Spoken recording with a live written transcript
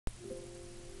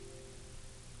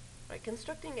Alright,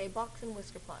 constructing a box and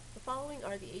whisker plot. The following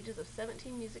are the ages of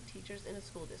 17 music teachers in a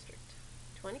school district.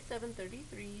 27,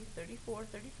 33, 34,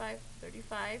 35,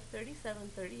 35, 37,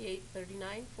 38,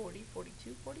 39, 40,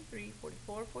 42, 43,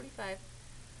 44, 45,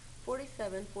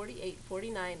 47, 48,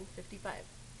 49, 55.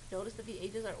 Notice that the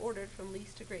ages are ordered from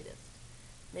least to greatest.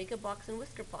 Make a box and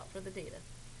whisker plot for the data.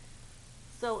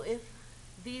 So if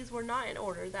these were not in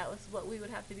order, that was what we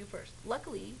would have to do first.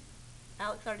 Luckily,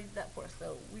 Alex already did that for us,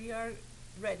 so we are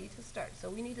ready to start. So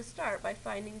we need to start by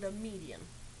finding the median.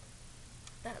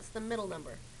 That's the middle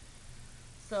number.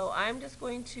 So I'm just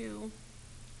going to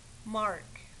mark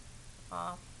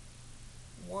off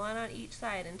one on each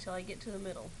side until I get to the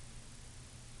middle.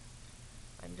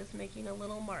 I'm just making a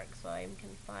little mark so I can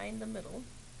find the middle.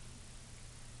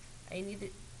 I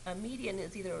need a median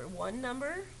is either one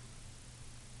number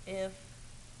if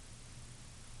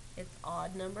it's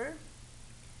odd number,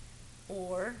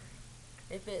 or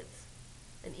if it's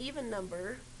an even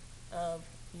number of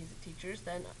music teachers,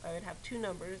 then I would have two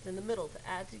numbers in the middle to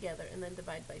add together and then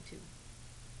divide by 2.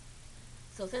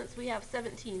 So since we have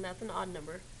 17, that's an odd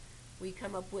number, we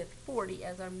come up with 40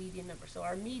 as our median number. So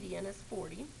our median is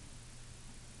 40.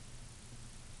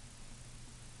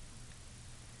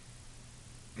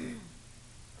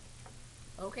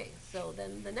 Okay, so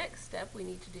then the next step we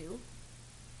need to do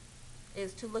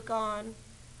is to look on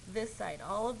this side.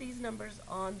 All of these numbers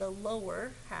on the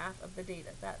lower half of the data.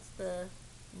 That's the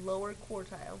lower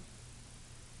quartile.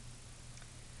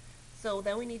 So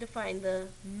then we need to find the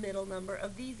middle number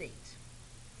of these 8.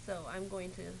 So I'm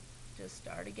going to just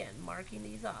start again, marking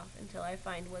these off until I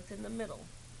find what's in the middle.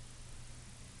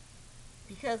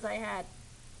 Because I had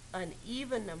an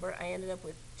even number, I ended up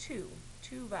with two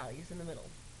values in the middle.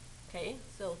 Okay,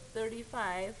 so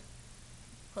 35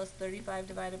 plus 35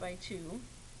 divided by 2.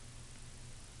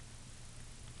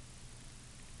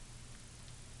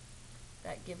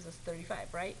 That gives us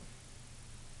 35, right?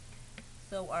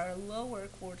 So our lower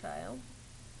quartile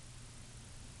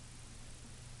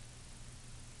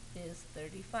is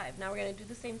 35. Now we're going to do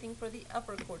the same thing for the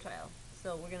upper quartile.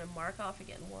 So we're going to mark off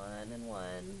again 1 and 1,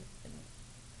 and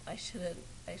I should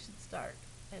start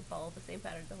and follow the same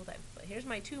pattern the whole time. But here's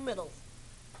my two middles.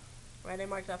 Right, I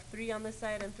marked off 3 on this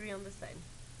side and 3 on this side.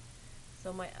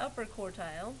 So my upper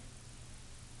quartile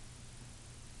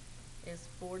is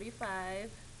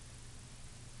 45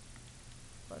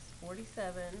 plus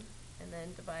 47, and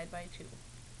then divide by 2.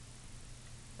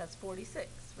 That's 46,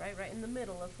 right? Right in the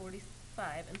middle of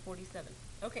 45 and 47.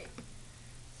 Okay,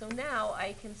 so now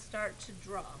I can start to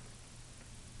draw.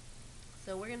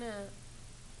 So we're going to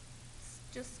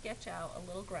just sketch out a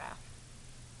little graph.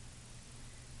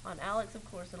 On ALEKS, of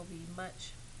course, it'll be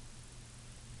much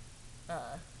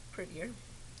prettier.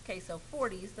 Okay, so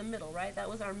 40 is the middle, right? That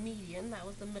was our median. That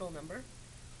was the middle number.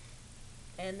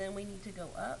 And then we need to go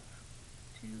up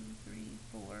 2, 3,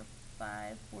 4,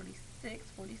 5, 46.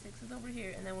 46 is over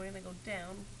here, and then we're going to go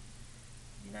down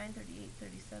 39, 38,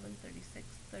 37, 36,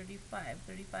 35.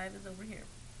 35 is over here.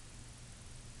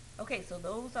 Okay, so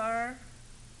those are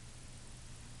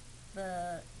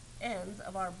the ends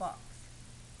of our box.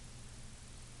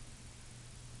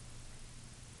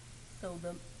 So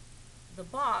the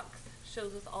box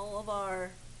shows us all of our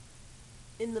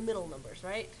in the middle numbers,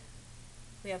 right?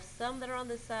 We have some that are on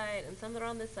this side and some that are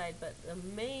on this side, but the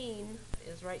main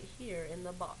is right here in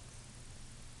the box.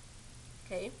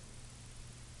 Okay?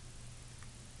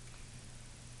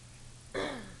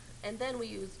 And then we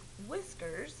use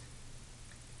whiskers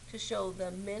to show the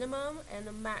minimum and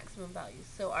the maximum values.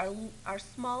 So our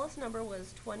smallest number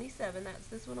was 27, that's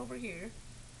this one over here,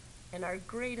 and our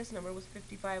greatest number was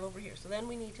 55 over here. So then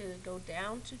we need to go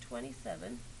down to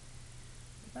 27,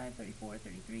 35, 34,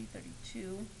 33,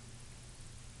 32,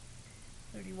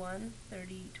 31,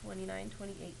 30, 29,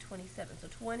 28, 27. So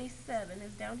 27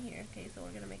 is down here. Okay, so we're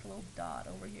going to make a little dot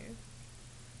over here.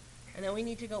 And then we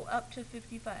need to go up to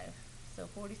 55. So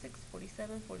 46,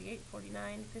 47, 48,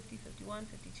 49, 50, 51,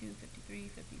 52, 53,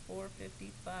 54,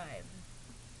 55.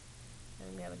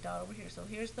 And we have a dot over here. So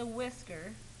here's the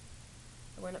whisker.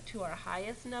 It went up to our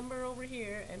highest number over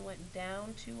here and went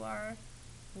down to our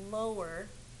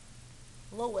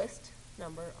lowest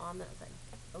number on that side.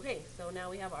 Okay, so now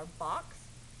we have our box.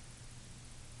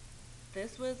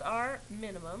 This was our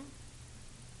minimum.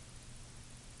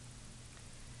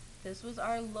 This was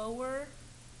our lower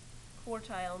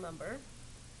quartile number.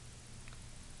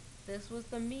 This was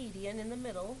the median in the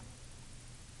middle.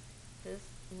 This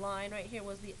line right here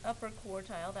was the upper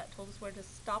quartile. That told us where to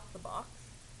stop the box.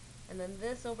 And then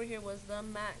this over here was the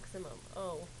maximum.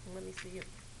 Oh, let me see it.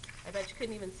 I bet you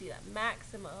couldn't even see that.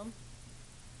 Maximum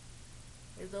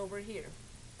is over here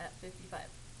at 55.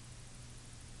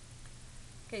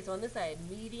 Okay, so on this side,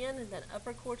 median, and then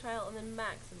upper quartile, and then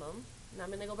maximum. Now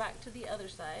I'm going to go back to the other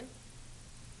side.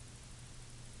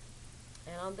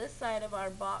 And on this side of our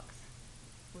box,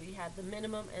 we had the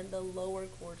minimum and the lower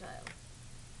quartile.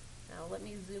 Now let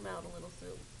me zoom out a little so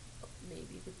maybe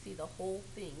you could see the whole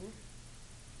thing.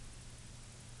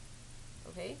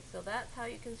 Okay, so that's how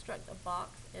you construct a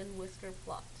box and whisker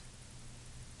plot.